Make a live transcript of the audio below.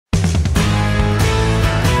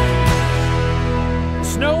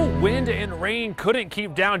rain couldn't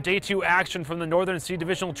keep down Day 2 action from the Northern C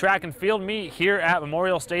Divisional track and field meet here at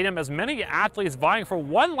Memorial Stadium, as many athletes vying for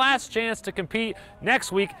one last chance to compete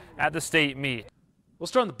next week at the state meet. We'll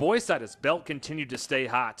start on the boys' side as Belt continued to stay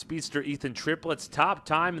hot. Speedster Ethan Triplett's top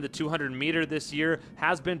time in the 200-meter this year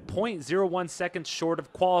has been 0.01 seconds short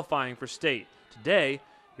of qualifying for state. Today,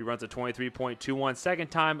 he runs a 23.21 second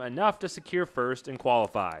time, enough to secure first and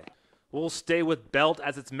qualify. We'll stay with Belt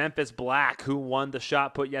as it's Memphis Black who won the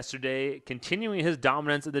shot put yesterday, continuing his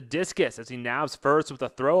dominance in the discus as he nabs first with a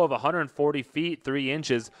throw of 140 feet 3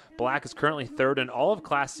 inches. Black is currently third in all of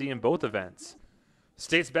Class C in both events.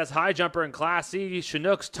 State's best high jumper in Class C,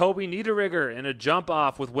 Chinook's Toby Niederrigger in a jump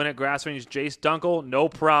off with win at grass range Jace Dunkel, no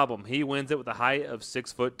problem. He wins it with a height of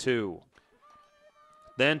 6'2".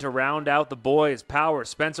 Then to round out the boys' power,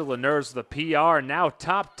 Spencer Laniers with a PR, now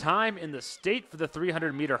top time in the state for the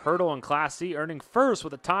 300-meter hurdle in Class C, earning first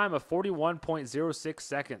with a time of 41.06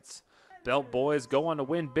 seconds. Belt boys go on to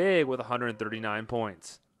win big with 139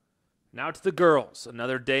 points. Now to the girls.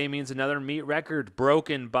 Another day means another meet record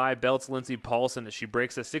broken by Belt's Lindsey Paulson as she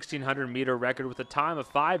breaks a 1,600-meter record with a time of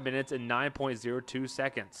 5 minutes and 9.02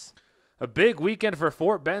 seconds. A big weekend for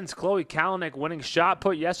Fort Bend's Chloe Kalanick, winning shot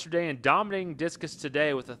put yesterday and dominating discus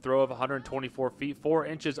today with a throw of 124 feet 4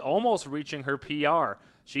 inches, almost reaching her PR.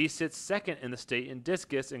 She sits second in the state in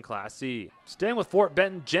discus in Class C. Staying with Fort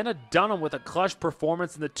Benton, Jenna Dunham with a clutch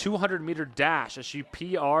performance in the 200-meter dash as she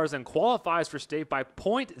PRs and qualifies for state by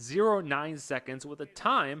 0.09 seconds with a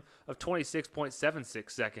time of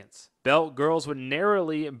 26.76 seconds. Belt girls would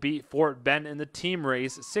narrowly beat Fort Benton in the team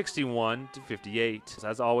race 61-58.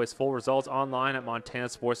 As always, full results online at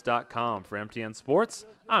montanasports.com. For MTN Sports,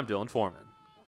 I'm Dylan Foreman.